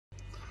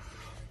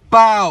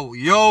Bow,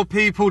 yo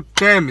people,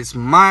 them, it's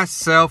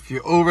myself,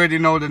 you already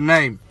know the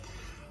name.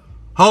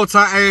 Hold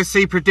tight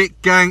a.f.c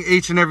Predict Gang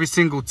each and every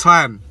single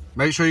time.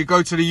 Make sure you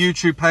go to the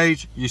YouTube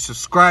page, you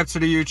subscribe to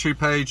the YouTube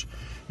page,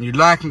 and you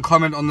like and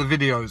comment on the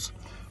videos.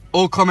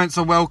 All comments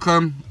are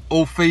welcome,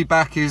 all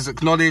feedback is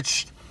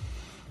acknowledged.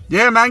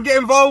 Yeah man, get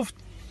involved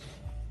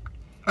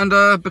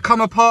and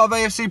become a part of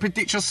a.f.c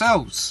Predict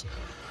yourselves.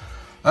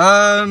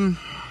 FC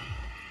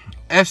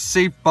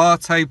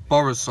Bate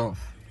Borisov.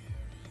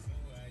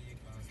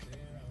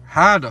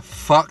 How the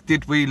fuck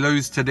did we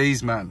lose to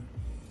these, man?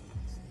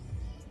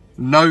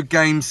 No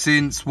game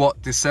since,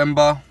 what,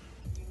 December?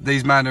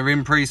 These men are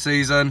in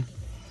pre-season.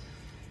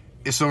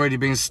 It's already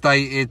been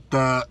stated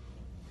that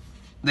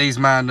these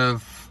men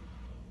have...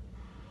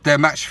 their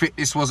match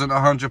fitness wasn't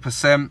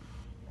 100%.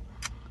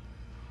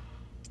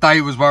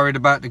 They was worried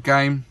about the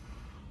game.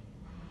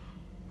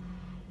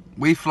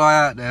 We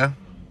fly out there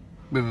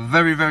with a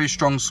very, very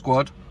strong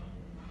squad.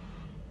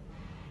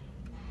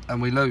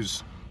 And we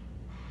lose.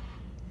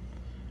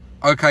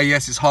 Okay,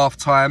 yes, it's half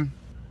time.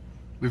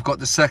 We've got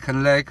the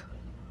second leg.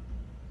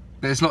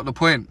 But it's not the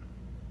point.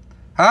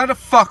 How the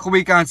fuck are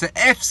we going to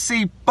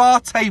FC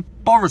Bate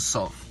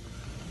Borisov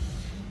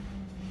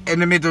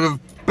in the middle of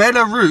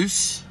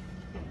Belarus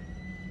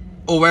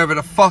or wherever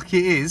the fuck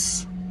it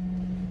is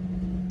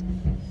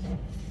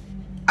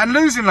and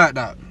losing like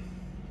that?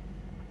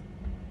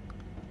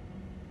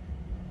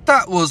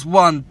 That was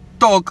one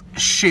dog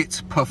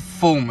shit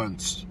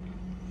performance.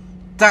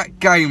 That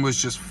game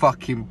was just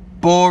fucking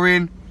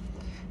boring.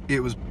 It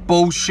was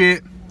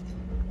bullshit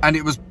and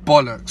it was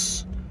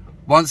bollocks.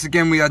 Once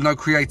again, we had no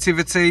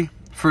creativity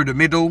through the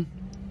middle.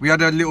 We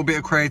had a little bit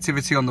of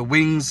creativity on the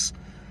wings.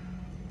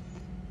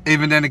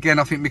 Even then again,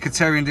 I think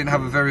Mkhitaryan didn't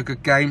have a very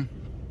good game.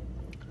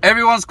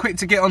 Everyone's quick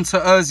to get onto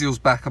Ozil's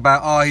back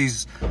about, oh,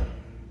 he's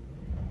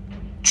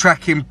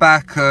tracking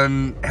back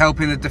and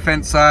helping the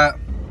defence out.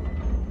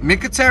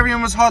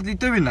 Mkhitaryan was hardly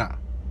doing that.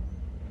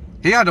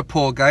 He had a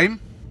poor game.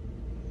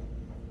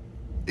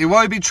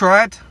 Iwobi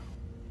tried.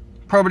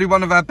 Probably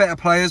one of our better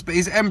players, but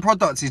his end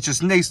product, he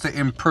just needs to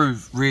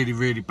improve really,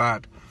 really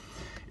bad.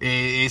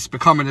 It's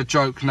becoming a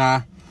joke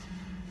now.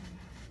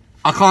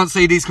 I can't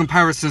see these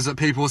comparisons that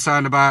people are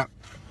saying about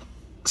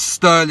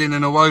Sterling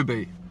and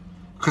Iwobi,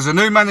 because a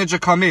new manager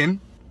come in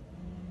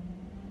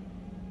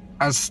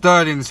and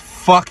Sterling's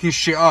fucking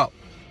shit up.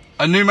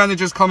 A new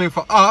manager's coming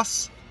for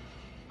us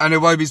and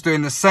Iwobi's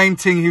doing the same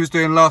thing he was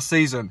doing last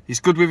season. He's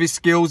good with his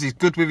skills, he's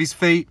good with his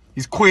feet,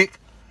 he's quick,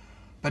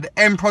 but the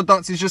end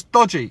product is just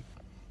dodgy.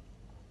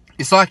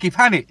 It's like he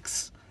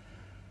panics.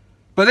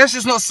 But let's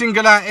just not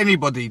single out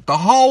anybody. The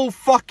whole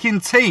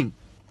fucking team.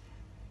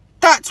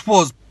 That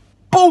was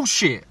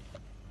bullshit.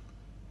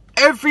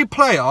 Every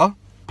player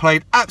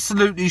played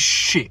absolutely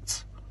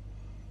shit.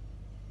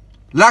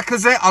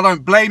 Lacazette, I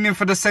don't blame him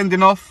for the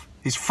sending off.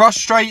 He's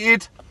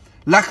frustrated.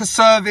 Lack of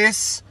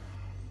service.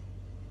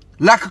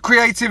 Lack of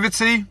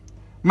creativity.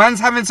 Man's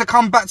having to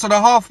come back to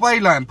the halfway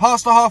line,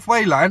 past the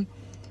halfway line,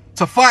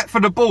 to fight for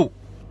the ball.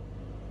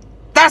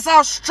 That's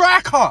our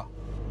striker.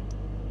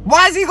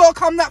 Why has he got to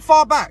come that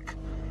far back?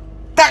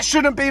 That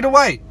shouldn't be the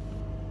way.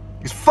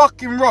 It's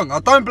fucking wrong. I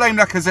don't blame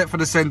Lacazette for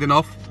the sending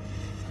off.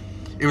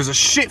 It was a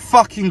shit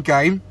fucking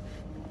game.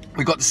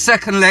 We got the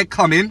second leg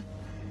coming.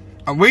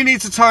 And we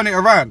need to turn it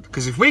around.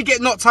 Because if we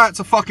get knocked out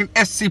to fucking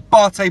FC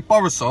Bate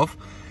Borisov,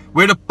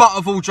 we're the butt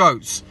of all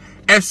jokes.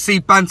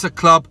 FC Banter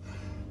Club,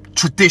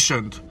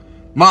 traditioned.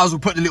 Might as well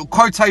put the little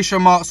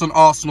quotation marks on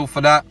Arsenal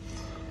for that.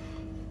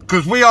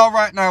 Because we are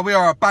right now, we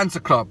are a banter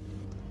club.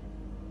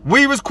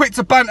 We was quick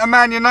to banter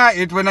Man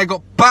United when they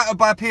got battered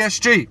by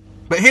PSG.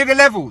 But here are the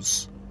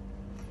levels.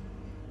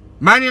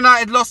 Man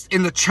United lost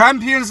in the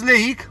Champions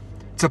League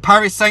to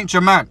Paris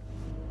Saint-Germain.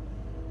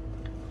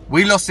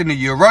 We lost in the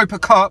Europa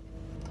Cup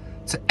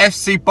to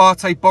FC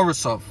Bate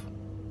Borisov.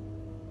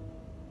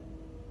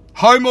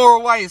 Home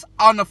or away is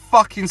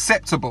unfucking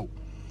acceptable.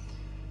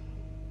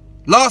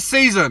 Last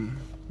season,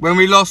 when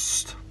we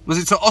lost, was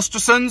it to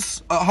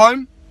Ostersunds at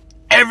home?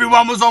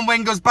 Everyone was on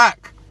Wenger's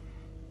back.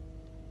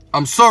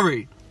 I'm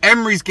sorry.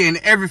 Emery's getting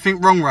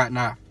everything wrong right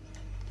now.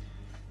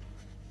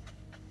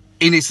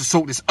 He needs to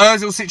sort this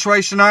Ozil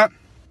situation out.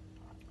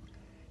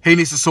 He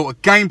needs to sort a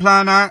game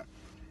plan out.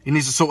 He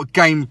needs to sort a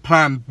game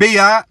plan B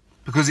out,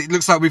 because it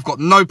looks like we've got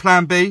no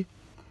plan B.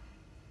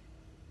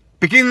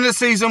 Beginning of the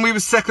season, we were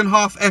second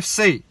half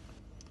FC.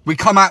 We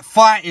come out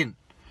fighting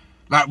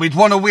like we'd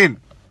want to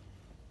win.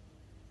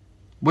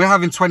 We're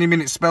having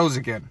 20-minute spells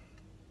again.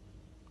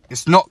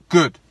 It's not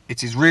good.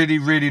 It is really,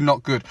 really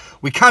not good.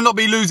 We cannot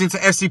be losing to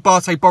FC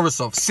Bate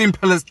Borisov.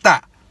 Simple as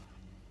that.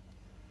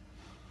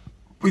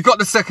 We got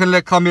the second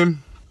leg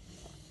coming.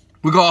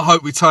 We got to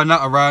hope we turn that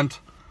around.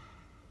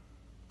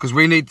 Because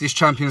we need this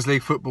Champions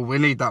League football. We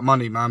need that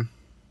money, man.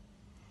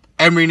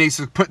 Emery needs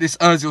to put this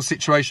Ozil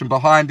situation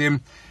behind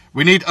him.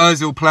 We need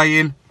Ozil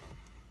playing.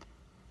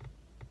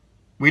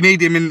 We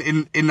need him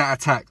in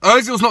that attack.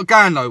 Ozil's not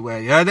going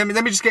nowhere, yeah? Let me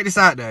just get this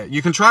out there.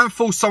 You can try and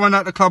force someone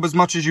out the club as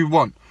much as you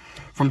want.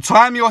 From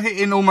time you're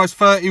hitting almost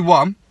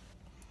 31,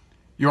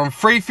 you're on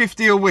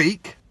 $350 a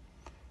week,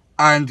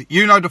 And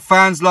you know the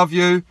fans love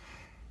you.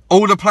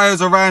 All the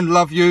players around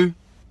love you.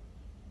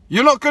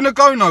 You're not going to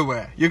go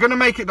nowhere. You're going to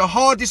make it the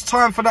hardest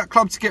time for that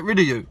club to get rid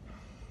of you.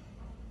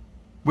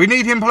 We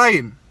need him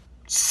playing.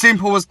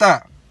 Simple as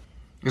that.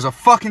 It was a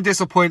fucking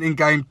disappointing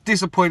game.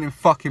 Disappointing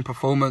fucking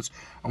performance.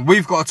 And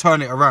we've got to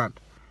turn it around.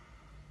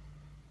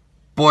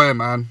 Boy,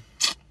 man.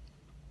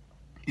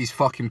 These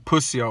fucking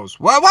pussy-holes.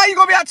 Why you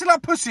got to be acting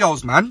like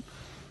pussy-holes, man?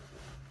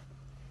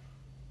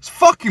 It's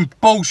fucking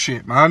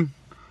bullshit, man.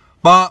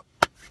 But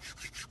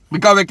we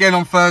go again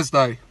on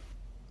Thursday.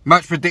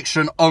 Match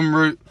prediction en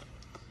route.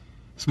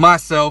 It's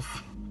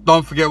myself.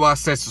 Don't forget what I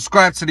said.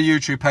 Subscribe to the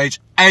YouTube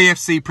page.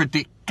 AFC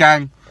Predict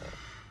Gang.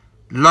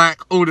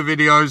 Like all the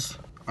videos.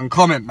 And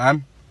comment,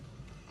 man.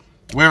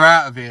 We're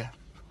out of here.